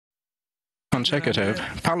consecutive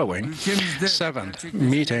following seventh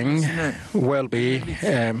meeting will be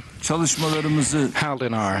held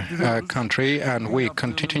in our country, and we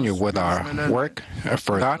continue with our work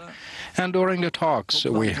for that. And during the talks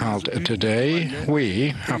we held today, we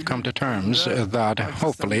have come to terms that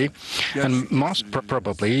hopefully and most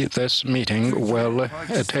probably this meeting will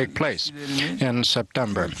take place in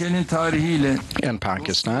September in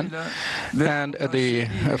Pakistan. And the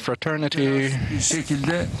fraternity,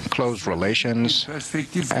 close relations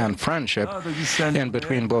and friendship in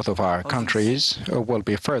between both of our countries will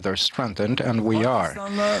be further strengthened, and we are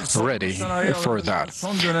ready for that.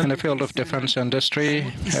 In the field of defense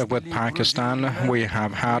industry with Pakistan, we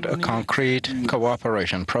have had concrete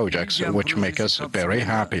cooperation projects which make us very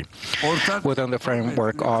happy. Within the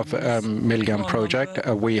framework of Millennium Project,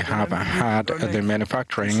 we have had the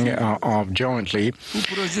manufacturing of jointly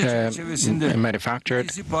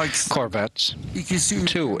manufactured corvettes,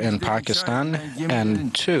 2 in Pakistan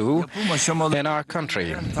and 2 in our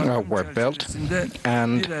country were built,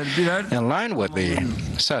 and in line with the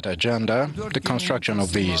set agenda, the construction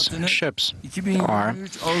of these ships are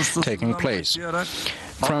taking place.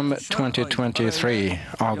 From 2023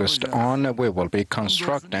 August on, we will be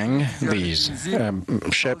constructing these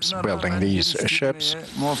ships, building these ships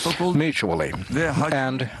mutually.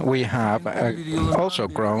 And we have also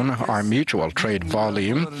grown our mutual trade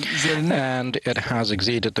volume, and it has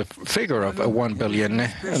exceeded the figure of $1 billion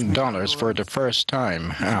for the first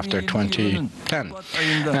time after 2010.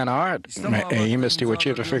 And our aim is to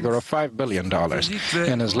achieve a figure of $5 billion.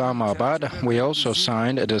 In Islamabad, we also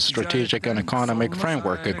signed the Strategic and Economic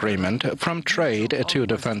Framework Agreement. From trade to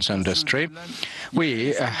defense industry,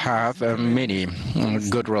 we have many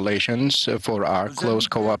good relations for our close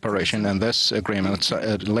cooperation, and this agreement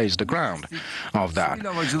lays the ground of that.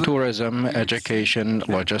 Tourism, education,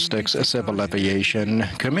 logistics, civil aviation,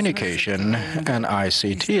 communication, and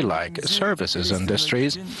ICT-like services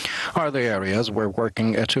industries are the areas we're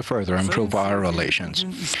working to further improve our relations.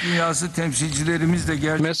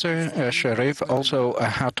 Mr. Sharif also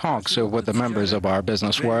had talks with the members of our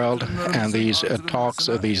business world, and these talks,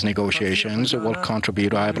 these negotiations will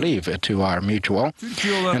contribute, I believe, to our mutual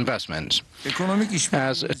investments.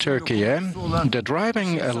 As Turkey, the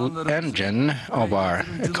driving engine of our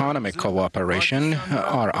economic cooperation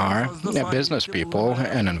are our business people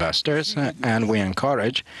and investors, and we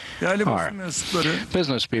encourage our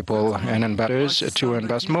business people and investors to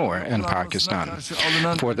invest more in Pakistan.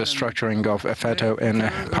 For the structuring of FETO in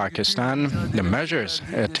Pakistan, the measures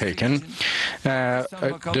taken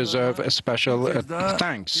deserve a special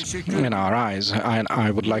thanks in our eyes. And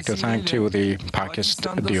I would like to thank to the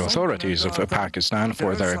authorities of Pakistan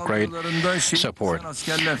for their great support.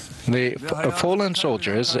 The fallen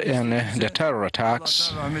soldiers in the terror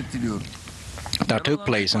attacks that took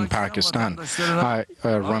place in Pakistan, I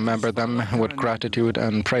remember them with gratitude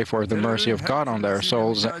and pray for the mercy of God on their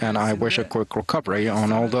souls, and I wish a quick recovery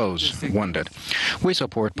on all those wounded. We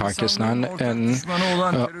support Pakistan in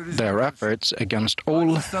their efforts against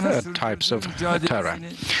all types of terror.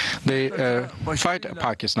 The fight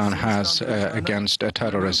Pakistan has against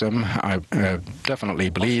terrorism, I definitely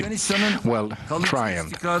believe, will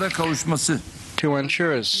triumph. To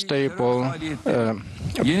ensure stable,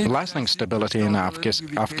 lasting stability in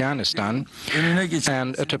Afghanistan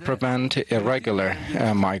and to prevent irregular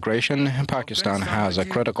migration, Pakistan has a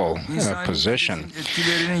critical position.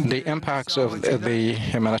 The impacts of the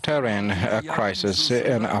humanitarian crisis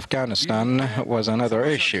in Afghanistan was another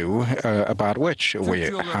issue about which we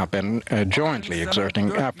have been jointly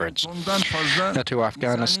exerting efforts. To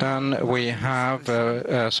Afghanistan, we have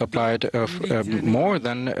supplied more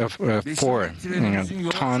than 4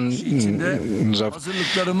 tons of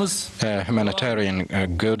humanitarian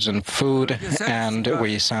goods and food, and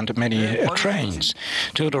we sent many trains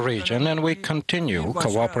to the region, and we continue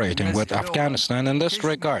cooperating with Afghanistan in this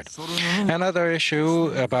regard. Another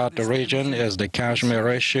issue about the region is the Kashmir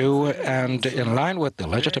issue, and in line with the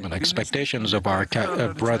legitimate expectations of our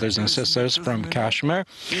brothers and sisters from Kashmir,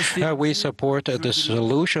 we support the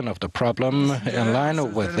solution of the problem in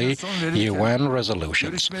line with the UN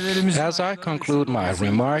resolutions. As I conclude my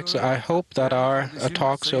remarks, I hope that our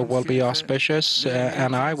talks will be auspicious,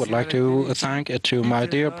 and I would like to thank to my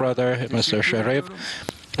dear brother, Mr. Sharif,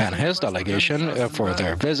 and his delegation for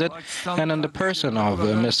their visit. And in the person of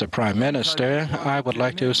Mr. Prime Minister, I would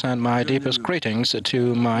like to send my deepest greetings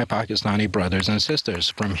to my Pakistani brothers and sisters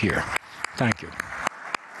from here. Thank you.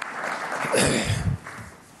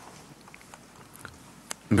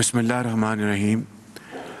 Bismillah ar-Rahman ar-Rahim.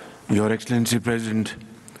 Your Excellency President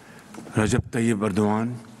Tayyip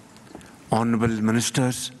Erdogan, honorable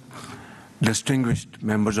ministers, distinguished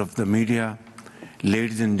members of the media,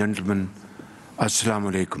 ladies and gentlemen,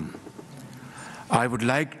 Assalamu alaikum. I would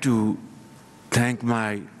like to thank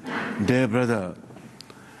my dear brother,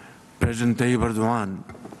 President Tayyip Erdogan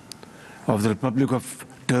of the Republic of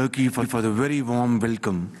Turkey for the very warm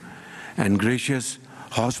welcome and gracious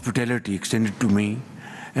hospitality extended to me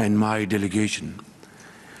and my delegation.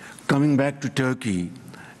 Coming back to Turkey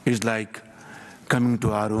is like coming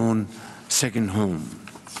to our own second home.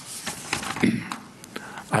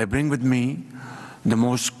 I bring with me the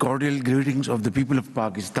most cordial greetings of the people of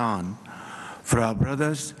Pakistan for our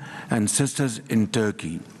brothers and sisters in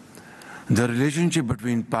Turkey. The relationship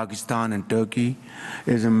between Pakistan and Turkey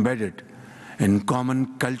is embedded in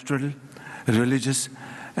common cultural, religious,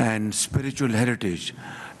 and spiritual heritage,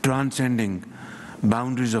 transcending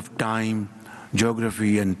boundaries of time,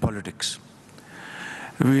 geography, and politics.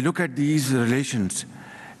 We look at these relations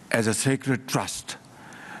as a sacred trust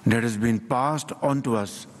that has been passed on to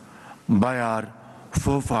us by our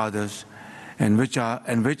forefathers and which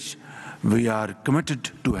we are committed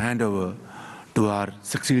to hand over to our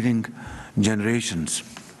succeeding generations.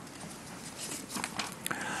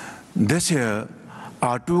 This year,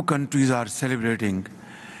 our two countries are celebrating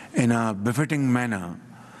in a befitting manner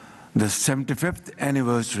the 75th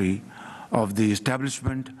anniversary of the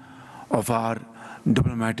establishment of our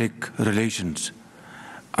diplomatic relations.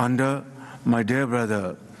 Under my dear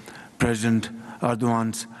brother, President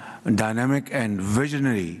Erdogan's dynamic and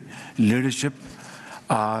visionary leadership,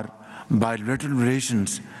 our bilateral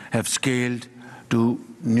relations have scaled to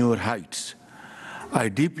newer heights. I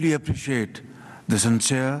deeply appreciate the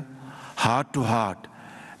sincere, heart-to-heart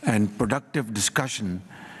and productive discussion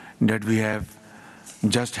that we have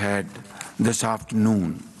just had this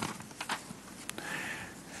afternoon.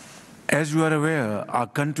 As you are aware, our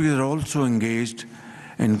countries are also engaged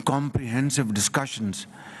in comprehensive discussions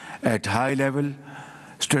at high-level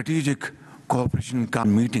strategic cooperation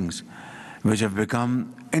meetings, which have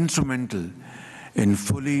become instrumental in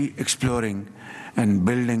fully exploring and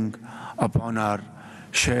building upon our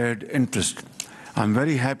shared interest. I'm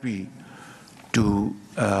very happy to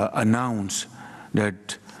announce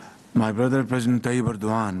that my brother President Tayyip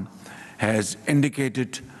Erdogan has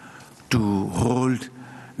indicated to hold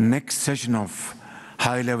next session of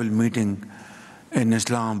high-level meeting in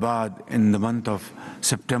Islamabad in the month of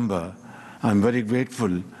September. I'm very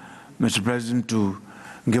grateful, Mr. President, to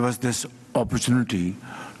give us this opportunity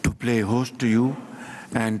to play host to you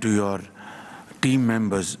and to your team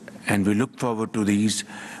members, and we look forward to these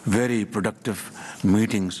very productive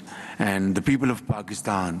meetings, and the people of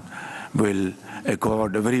Pakistan will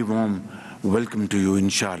accord a very warm welcome to you,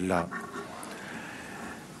 inshallah.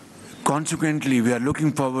 Consequently, we are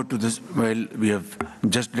looking forward to this. Well, we have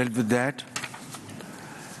just dealt with that.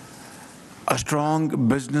 A strong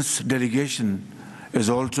business delegation is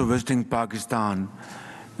also visiting Pakistan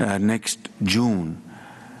next June,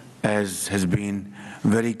 as has been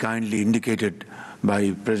very kindly indicated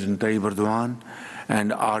by President Tayyip Erdogan,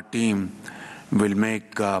 and our team will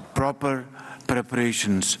make proper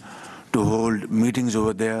preparations to hold meetings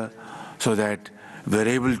over there so that we're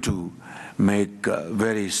able to make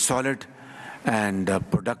very solid and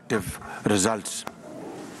productive results.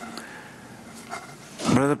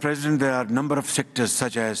 Brother President, there are a number of sectors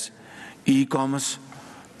such as e-commerce,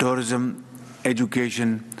 tourism,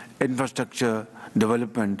 education, infrastructure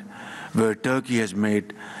development, where Turkey has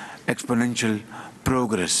made exponential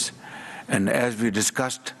progress. And as we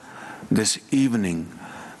discussed this evening,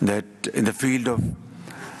 that in the field of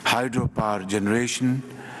hydropower generation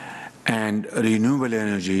and renewable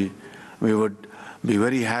energy, we would be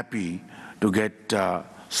very happy to get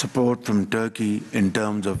support from Turkey in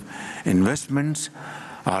terms of investments.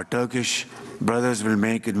 Our Turkish brothers will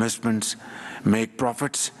make investments, make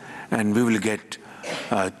profits, and we will get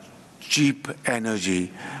cheap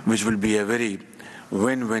energy, which will be a very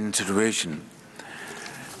win-win situation.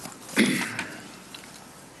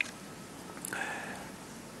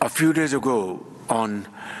 A few days ago, on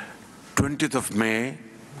 20th of May,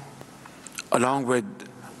 along with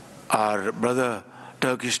our brother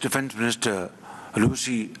Turkish Defense Minister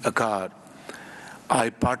Hulusi Akar, I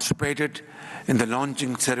participated in the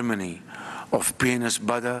launching ceremony of PNS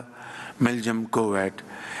Badr Belgium Kuwait,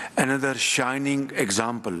 another shining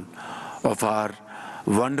example of our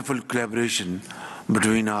wonderful collaboration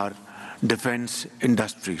between our defense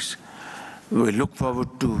industries. We look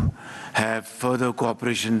forward to have further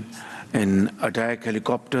cooperation in attack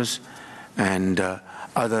helicopters and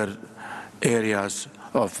other areas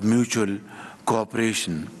of mutual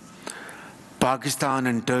cooperation. Pakistan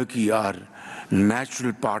and Turkey are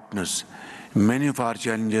natural partners. Many of our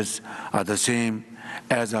challenges are the same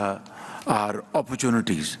as our are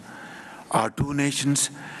opportunities. Our two nations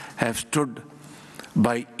have stood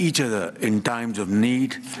by each other in times of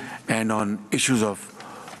need and on issues of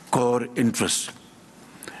core interest.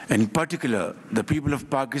 In particular, the people of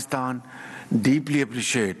Pakistan deeply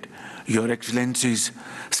appreciate Your Excellency's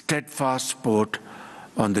steadfast support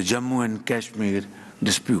on the Jammu and Kashmir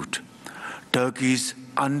dispute. Turkey's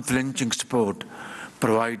unflinching support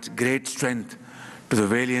provides great strength to the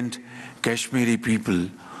valiant Kashmiri people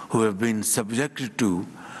who have been subjected to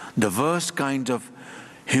the worst kinds of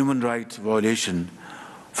human rights violation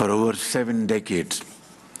for over 7 decades.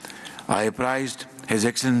 I apprised His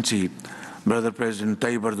Excellency, Brother President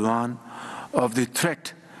Tayyip Erdogan, of the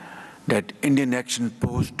threat that Indian action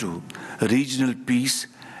posed to regional peace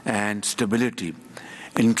and stability,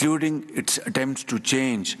 including its attempts to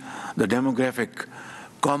change the demographic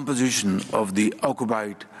composition of the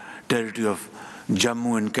occupied territory of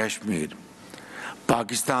Jammu and Kashmir.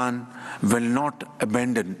 Pakistan will not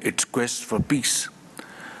abandon its quest for peace,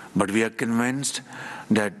 but we are convinced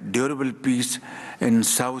that durable peace in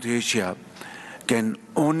South Asia can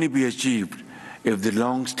only be achieved if the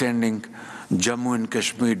long-standing Jammu and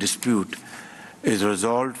Kashmir dispute is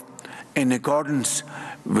resolved in accordance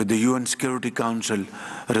with the UN Security Council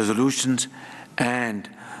resolutions and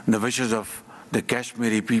the wishes of the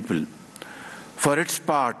Kashmiri people. For its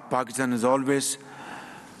part, Pakistan has always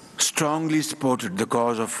strongly supported the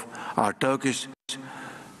cause of our Turkish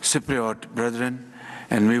Cypriot brethren,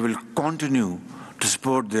 and we will continue to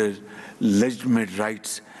support their legitimate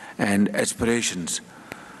rights and aspirations.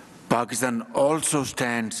 Pakistan also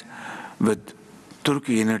stands with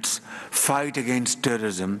Turkey in its fight against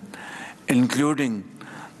terrorism, including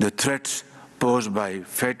the threats posed by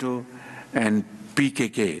FETÖ and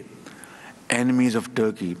PKK. Enemies of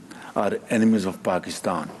Turkey are enemies of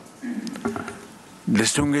Pakistan.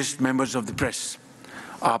 Distinguished members of the press,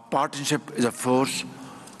 our partnership is a force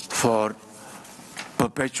for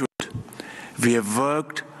perpetuity. We have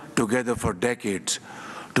worked together for decades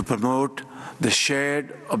to promote the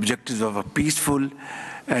shared objectives of a peaceful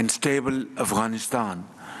and stable Afghanistan.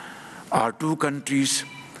 Our two countries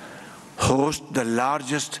host the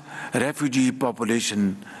largest refugee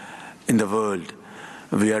population in the world.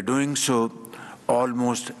 We are doing so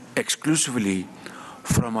almost exclusively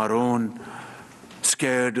from our own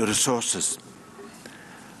scarce resources.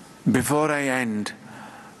 Before I end,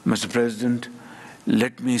 Mr. President,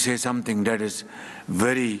 let me say something that is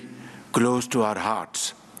very close to our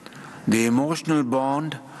hearts. The emotional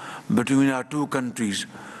bond between our two countries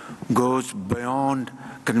goes beyond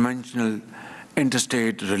conventional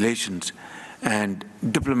interstate relations and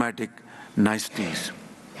diplomatic niceties.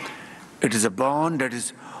 It is a bond that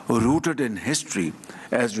is rooted in history,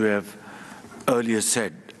 as we have earlier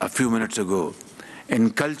said a few minutes ago,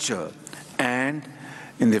 in culture and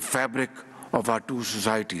in the fabric of our two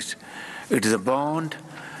societies. It is a bond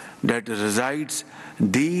that resides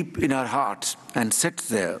deep in our hearts and sits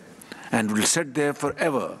there and will sit there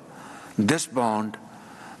forever. This bond,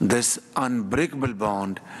 this unbreakable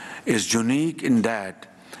bond, is unique in that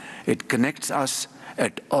it connects us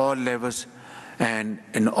at all levels and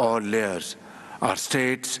in all layers. Our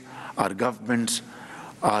states, our governments,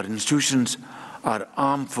 our institutions, our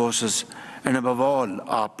armed forces, and above all,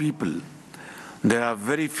 our people. There are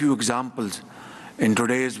very few examples in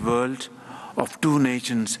today's world of two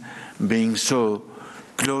nations being so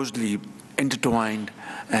closely intertwined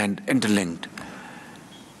and interlinked,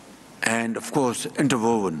 and of course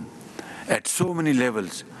interwoven at so many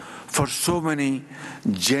levels for so many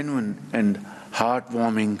genuine and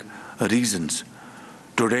heartwarming reasons.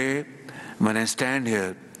 Today, when I stand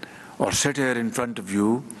here or sit here in front of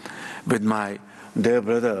you with my dear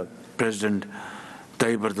brother, President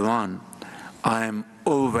Tayyip Erdogan, I am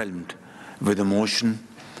overwhelmed with emotion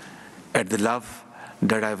at the love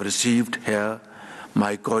that I've received here,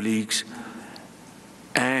 my colleagues,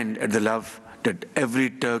 and at the love that every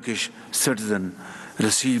Turkish citizen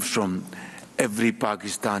receives from every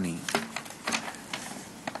Pakistani,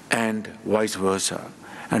 and vice versa.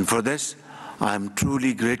 And for this, I am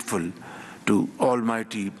truly grateful to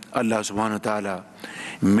Almighty Allah subhanahu wa ta'ala.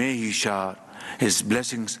 May He shower His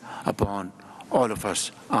blessings upon all of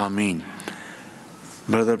us. Ameen.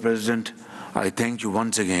 Brother President, I thank you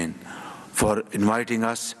once again for inviting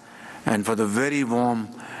us and for the very warm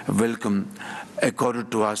welcome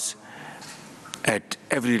accorded to us at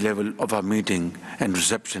every level of our meeting and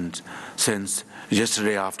receptions since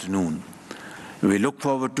yesterday afternoon. We look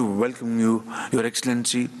forward to welcoming you, Your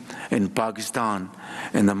Excellency, in Pakistan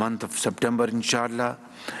in the month of September, inshallah,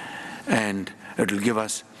 and it will give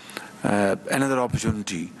us another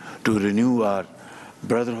opportunity to renew our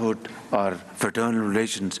brotherhood, our fraternal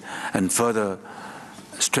relations, and further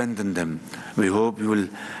strengthen them. We hope you will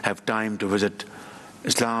have time to visit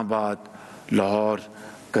Islamabad, Lahore,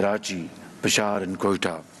 Karachi, Peshawar, and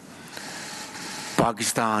Quetta.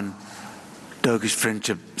 Pakistan, Turkish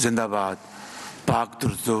friendship, Zindabad. Pak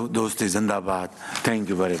Dosti Zindabad. Thank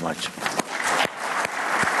you very much.